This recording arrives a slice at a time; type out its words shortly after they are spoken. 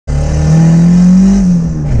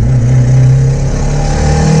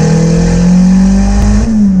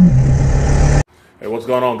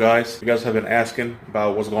going on, guys? You guys have been asking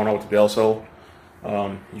about what's going on with the Del Sol.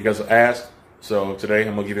 You guys have asked, so today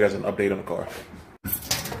I'm gonna give you guys an update on the car.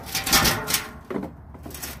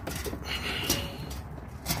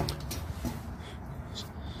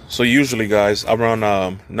 So usually, guys, I run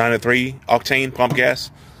 93 octane pump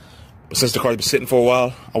gas. But since the car's been sitting for a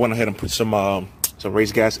while, I went ahead and put some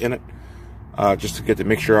raised gas in it, just to get the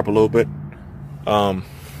mixture up a little bit. Yeah,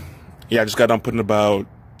 I just got done putting about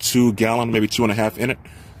 2 gallon, maybe 2.5 in it.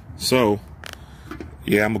 So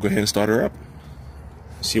yeah, I'm gonna go ahead and start her up.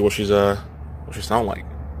 See what she sound like.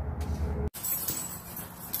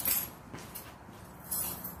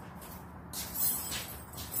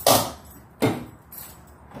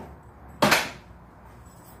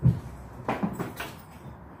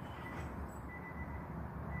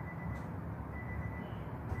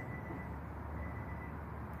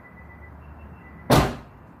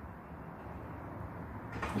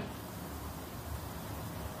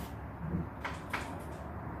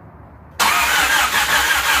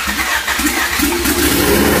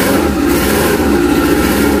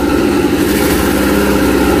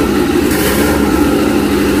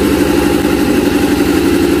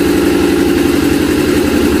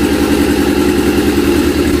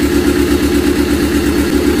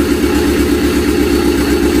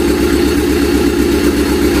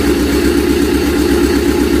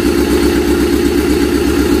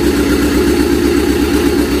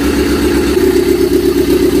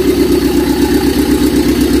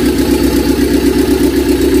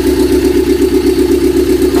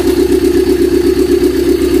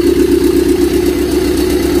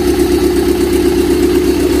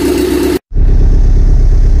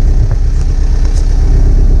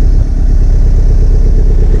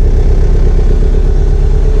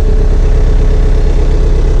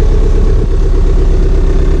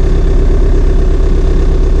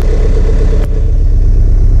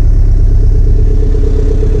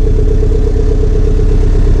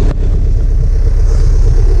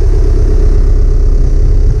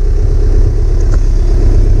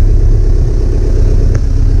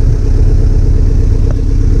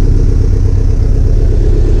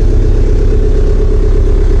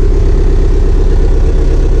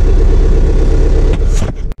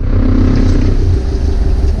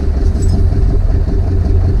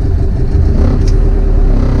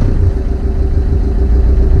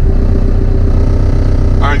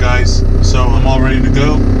 So I'm all ready to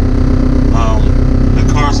go.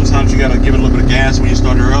 The car, sometimes you gotta give it a little bit of gas when you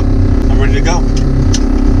start her up. I'm ready to go.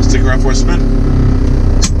 Let's take her out for a spin.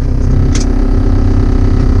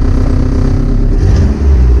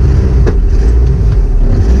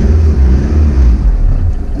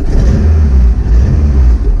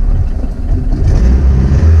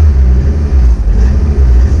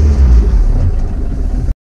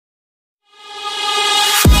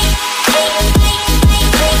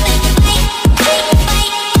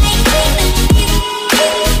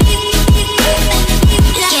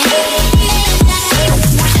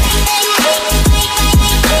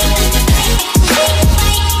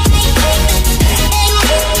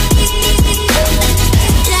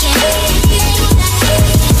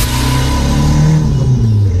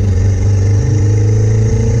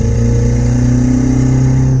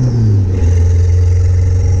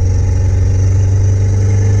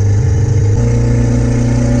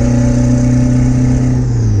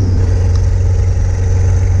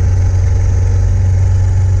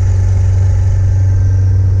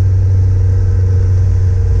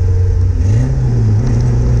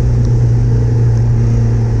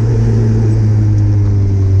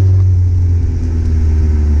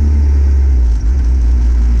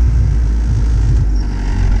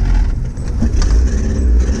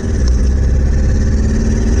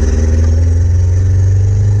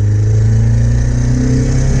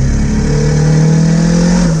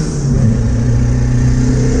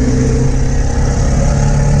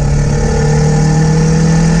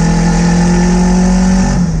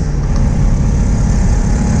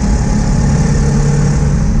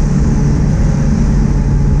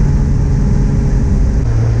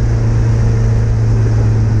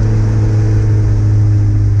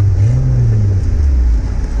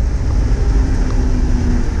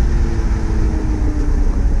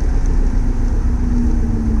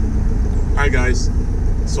 Alright guys,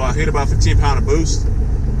 so I hit about 15 pound of boost.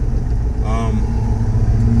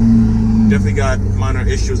 Definitely got minor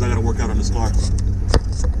issues I gotta work out on this car.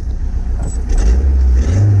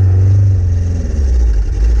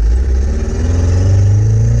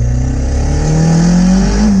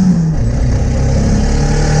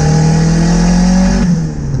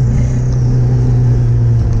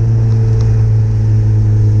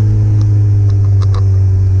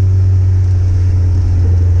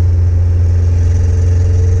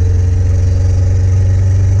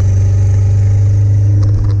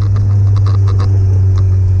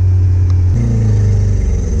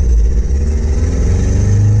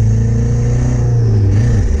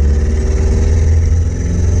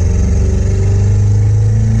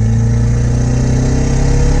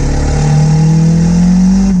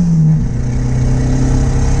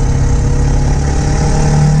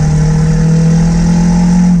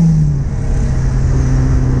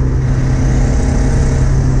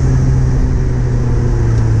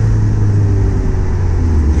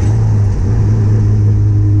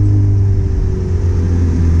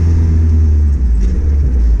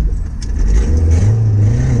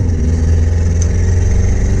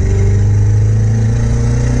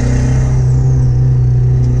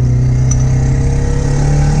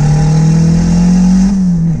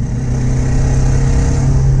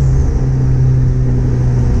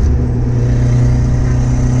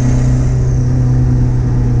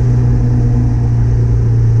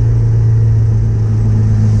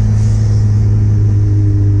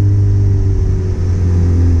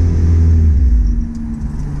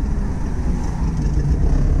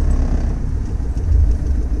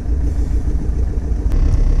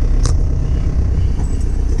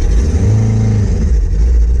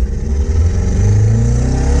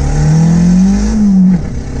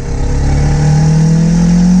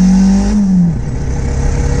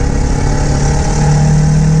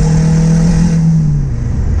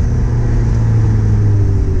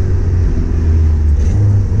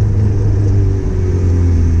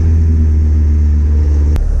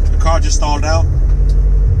 just stalled out.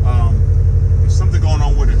 There's something going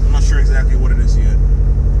on with it. I'm not sure exactly what it is yet.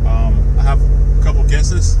 I have a couple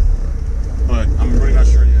guesses, but I'm really not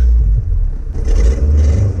sure yet.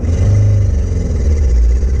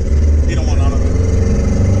 He don't want none of it.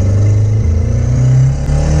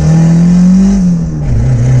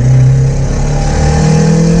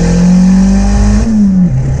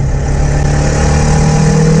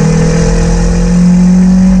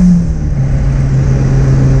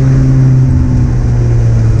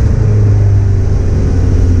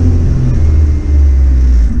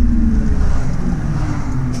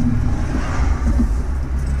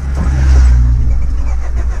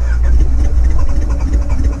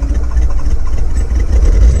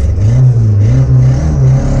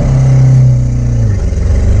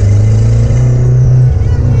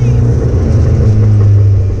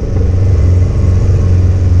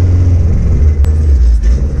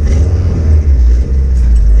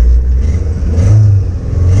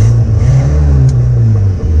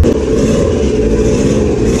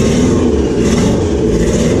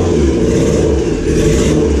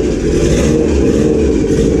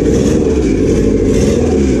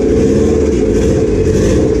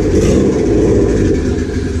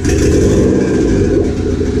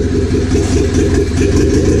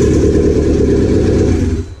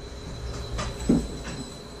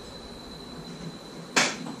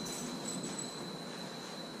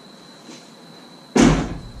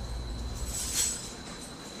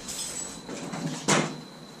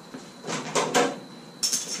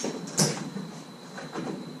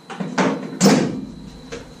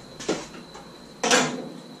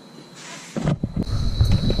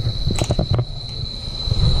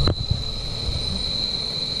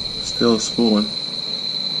 Still spooling.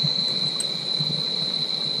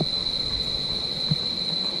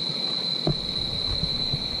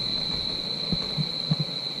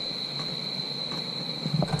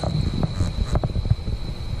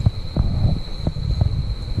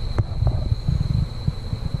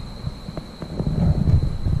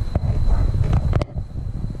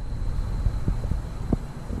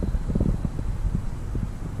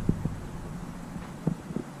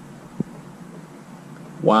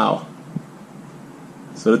 Wow.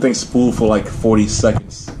 So the thing spooled for like 40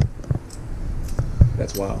 seconds.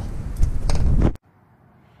 That's wild.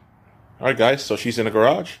 Alright guys, so she's in the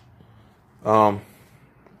garage. I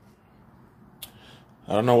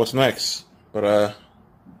don't know what's next, but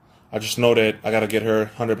I just know that I gotta get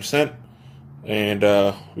her 100%. And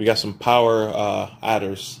we got some power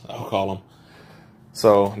adders, I'll call them.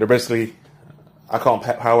 So they're basically, I call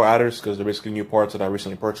them power adders because they're basically new parts that I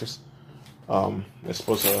recently purchased. It's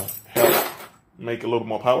supposed to help make a little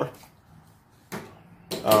more power.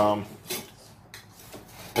 And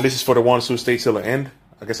this is for the ones who stay till the end.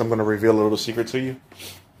 I guess I'm going to reveal a little secret to you.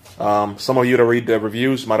 Some of you that read the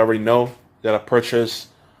reviews might already know that I purchased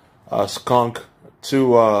Skunk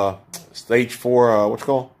 2 Stage 4, what's it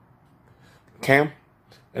called? Cam.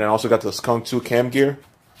 And I also got the Skunk 2 cam gear,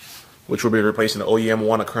 which will be replacing the OEM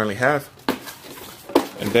one I currently have.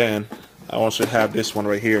 And then I also have this one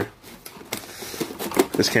right here.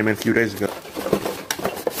 This came in a few days ago.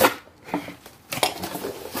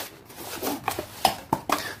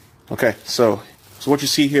 Okay, so what you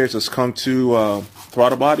see here is a Skunk 2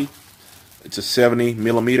 throttle body. It's a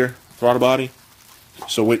 70mm throttle body.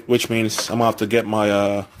 So which means I'm gonna have to get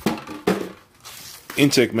my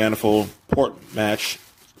intake manifold port match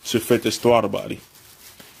to fit this throttle body.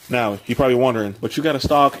 Now you're probably wondering, but you got a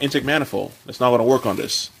stock intake manifold. It's not gonna work on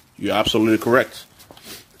this. You're absolutely correct.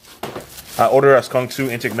 I ordered a Skunk 2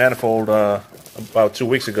 intake manifold about 2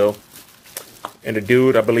 weeks ago, and the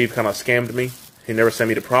dude, I believe, kind of scammed me. He never sent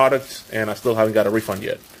me the product, and I still haven't got a refund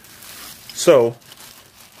yet. So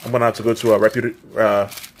I'm gonna have to go to a reputed. I'm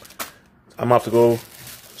gonna have to go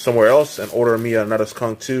somewhere else and order me another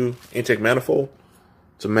Skunk 2 intake manifold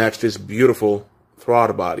to match this beautiful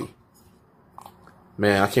throttle body.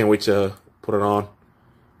 Man, I can't wait to put it on.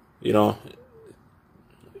 You know,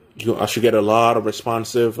 I should get a lot of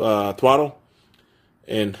responsive throttle,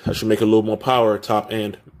 and I should make a little more power top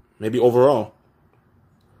end, maybe overall.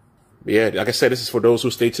 But yeah, like I said, this is for those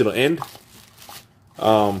who stay till the end.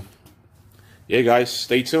 Yeah, guys,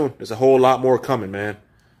 stay tuned. There's a whole lot more coming, man.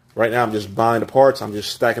 Right now, I'm just buying the parts. I'm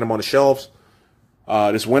just stacking them on the shelves.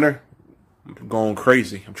 This winter, I'm going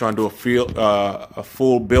crazy. I'm trying to do a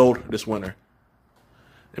full build this winter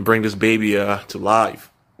and bring this baby to life.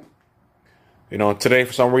 You know, today,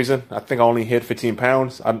 for some reason, I think I only hit 15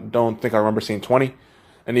 pounds. I don't think I remember seeing 20.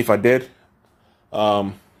 And if I did,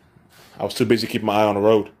 I was too busy keeping my eye on the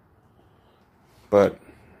road. But,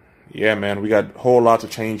 yeah, man, we got a whole lot to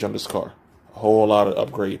change on this car. A whole lot of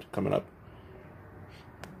upgrade coming up.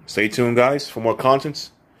 Stay tuned, guys, for more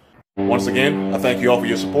contents. Once again, I thank you all for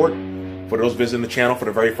your support. For those visiting the channel for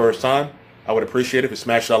the very first time, I would appreciate it if you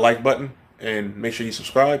smash that like button and make sure you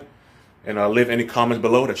subscribe and leave any comments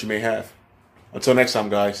below that you may have. Until next time,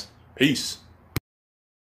 guys, peace.